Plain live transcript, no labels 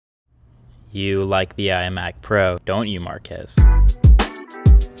You like the iMac Pro, don't you, Marquez?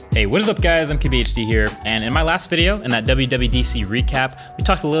 Hey, what is up guys? I'm KBHD here, and in my last video, in that WWDC recap, we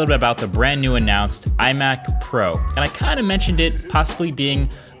talked a little bit about the brand new announced iMac Pro, and I kind of mentioned it possibly being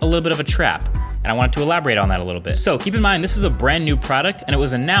a little bit of a trap, and I wanted to elaborate on that a little bit. So keep in mind, this is a brand new product, and it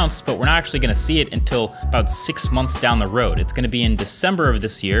was announced, but we're not actually gonna see it until about 6 months down the road. It's gonna be in December of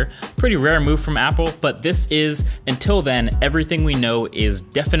this year. Pretty rare move from Apple, but this is, until then, everything we know is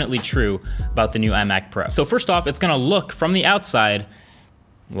definitely true about the new iMac Pro. So first off, it's gonna look from the outside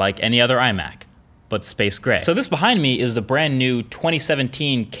like any other iMac, but space gray. So this behind me is the brand new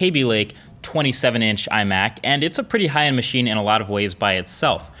 2017 Kaby Lake 27-inch iMac, and it's a pretty high-end machine in a lot of ways by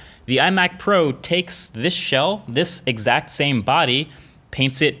itself. The iMac Pro takes this shell, this exact same body,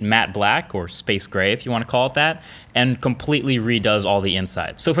 paints it matte black, or space gray if you want to call it that, and completely redoes all the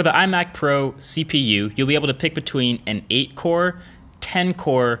inside. So for the iMac Pro CPU, you'll be able to pick between an 8-core,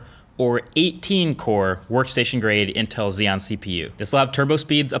 10-core, or 18-core workstation-grade Intel Xeon CPU. This will have turbo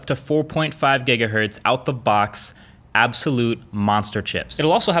speeds up to 4.5 gigahertz out the box, absolute monster chips.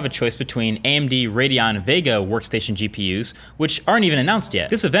 It'll also have a choice between AMD Radeon Vega workstation GPUs, which aren't even announced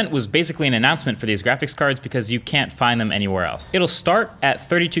yet. This event was basically an announcement for these graphics cards because you can't find them anywhere else. It'll start at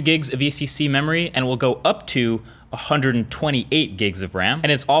 32 gigs of ECC memory and will go up to 128 gigs of RAM,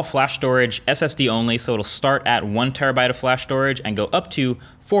 and it's all flash storage, SSD only, so it'll start at 1 terabyte of flash storage and go up to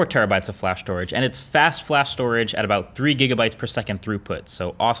 4 terabytes of flash storage, and it's fast flash storage at about 3 gigabytes per second throughput,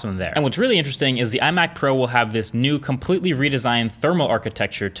 so awesome there. And what's really interesting is the iMac Pro will have this new completely redesigned thermal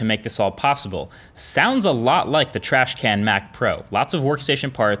architecture to make this all possible. Sounds a lot like the trash can Mac Pro. Lots of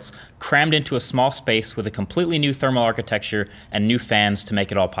workstation parts crammed into a small space with a completely new thermal architecture and new fans to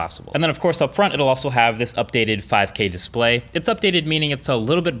make it all possible. And then of course up front it'll also have this updated 5K display. It's updated meaning it's a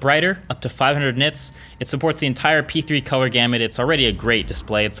little bit brighter, up to 500 nits. It supports the entire P3 color gamut. It's already a great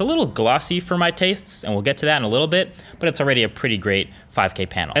display. It's a little glossy for my tastes, and we'll get to that in a little bit, but it's already a pretty great 5K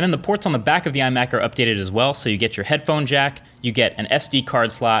panel. And then the ports on the back of the iMac are updated as well, so you get your headphone jack, you get an SD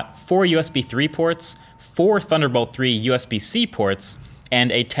card slot, 4 USB 3 ports, 4 Thunderbolt 3 USB-C ports, and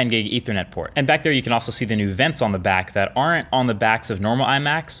a 10 gig Ethernet port. And back there you can also see the new vents on the back that aren't on the backs of normal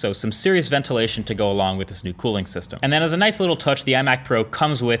iMacs, so some serious ventilation to go along with this new cooling system. And then as a nice little touch, the iMac Pro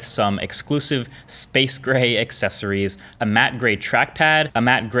comes with some exclusive space gray accessories, a matte gray trackpad, a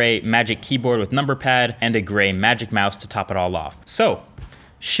matte gray Magic Keyboard with number pad, and a gray Magic Mouse to top it all off. So,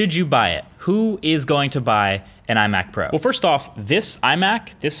 should you buy it? Who is going to buy an iMac Pro? Well, first off, this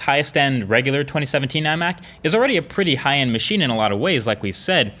iMac, this highest end regular 2017 iMac, is already a pretty high-end machine in a lot of ways, like we've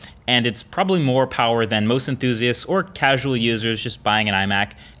said, and it's probably more power than most enthusiasts or casual users just buying an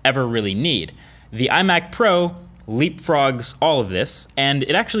iMac ever really need. The iMac Pro leapfrogs all of this, and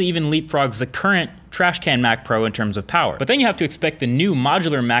it actually even leapfrogs the current trash can Mac Pro in terms of power. But then you have to expect the new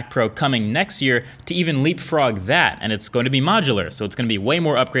modular Mac Pro coming next year to even leapfrog that, and it's going to be modular, so it's going to be way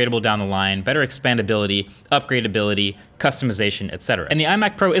more upgradable down the line, better expandability, upgradability, customization, etc. And the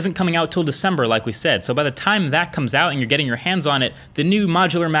iMac Pro isn't coming out till December, like we said, so by the time that comes out and you're getting your hands on it, the new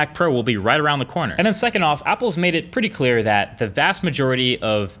modular Mac Pro will be right around the corner. And then second off, Apple's made it pretty clear that the vast majority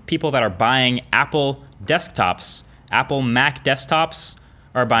of people that are buying Apple desktops, Apple Mac desktops,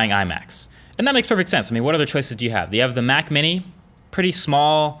 are buying iMacs. And that makes perfect sense. I mean, what other choices do you have? You have the Mac Mini, pretty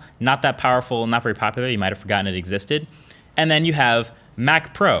small, not that powerful, not very popular. You might have forgotten it existed. And then you have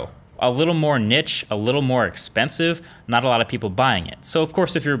Mac Pro, a little more niche, a little more expensive, not a lot of people buying it. So of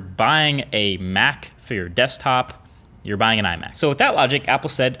course, if you're buying a Mac for your desktop, you're buying an iMac. So with that logic, Apple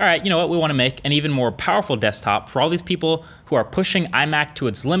said, all right, you know what, we want to make an even more powerful desktop for all these people who are pushing iMac to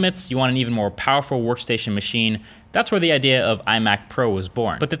its limits. You want an even more powerful workstation machine. That's where the idea of iMac Pro was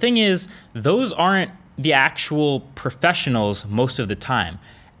born. But the thing is, those aren't the actual professionals most of the time.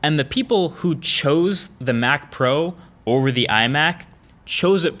 And the people who chose the Mac Pro over the iMac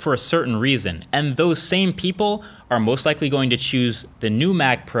chose it for a certain reason. And those same people are most likely going to choose the new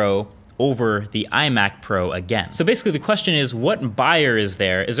Mac Pro over the iMac Pro again. So basically the question is, what buyer is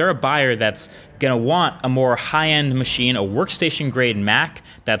there? Is there a buyer that's gonna want a more high-end machine, a workstation grade Mac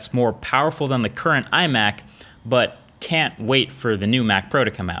that's more powerful than the current iMac, but can't wait for the new Mac Pro to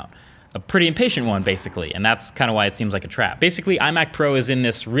come out? A pretty impatient one, basically, and that's kind of why it seems like a trap. Basically, iMac Pro is in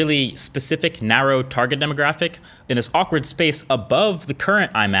this really specific, narrow target demographic, in this awkward space above the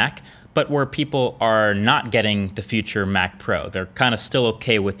current iMac, but where people are not getting the future Mac Pro. They're kind of still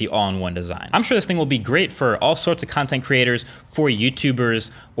okay with the all-in-one design. I'm sure this thing will be great for all sorts of content creators, for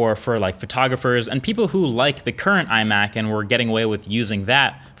YouTubers, or for like photographers, and people who like the current iMac and were getting away with using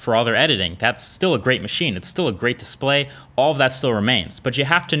that for all their editing. That's still a great machine. It's still a great display. All of that still remains. But you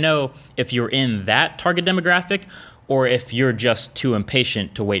have to know if you're in that target demographic or if you're just too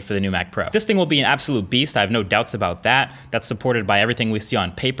impatient to wait for the new Mac Pro. This thing will be an absolute beast, I have no doubts about that. That's supported by everything we see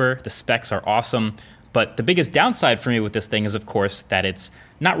on paper. The specs are awesome. But the biggest downside for me with this thing is, of course, that it's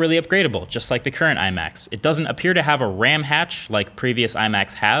not really upgradable, just like the current iMacs. It doesn't appear to have a RAM hatch like previous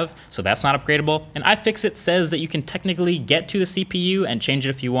iMacs have, so that's not upgradable. And iFixit says that you can technically get to the CPU and change it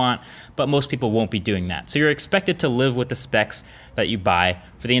if you want, but most people won't be doing that. So you're expected to live with the specs that you buy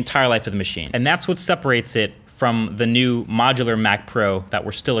for the entire life of the machine. And that's what separates it from the new modular Mac Pro that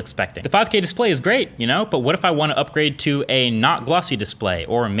we're still expecting. The 5K display is great, you know, but what if I want to upgrade to a not glossy display,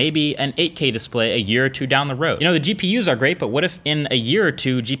 or maybe an 8K display a year or two down the road? You know, the GPUs are great, but what if in a year or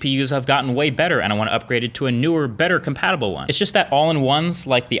two, GPUs have gotten way better and I want to upgrade it to a newer, better compatible one? It's just that all-in-ones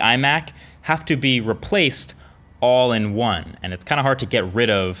like the iMac have to be replaced all in one, and it's kind of hard to get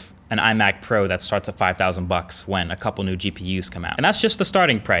rid of an iMac Pro that starts at $5,000 when a couple new GPUs come out. And that's just the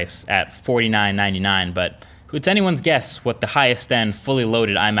starting price at $49.99, but it's anyone's guess what the highest end fully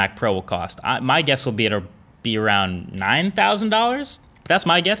loaded iMac Pro will cost. My guess will be it'll be around $9,000. That's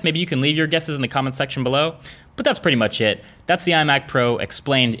my guess. Maybe you can leave your guesses in the comment section below, but that's pretty much it. That's the iMac Pro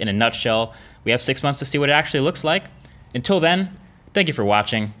explained in a nutshell. We have 6 months to see what it actually looks like. Until then, thank you for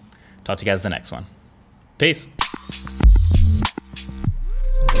watching. Talk to you guys in the next one. Peace.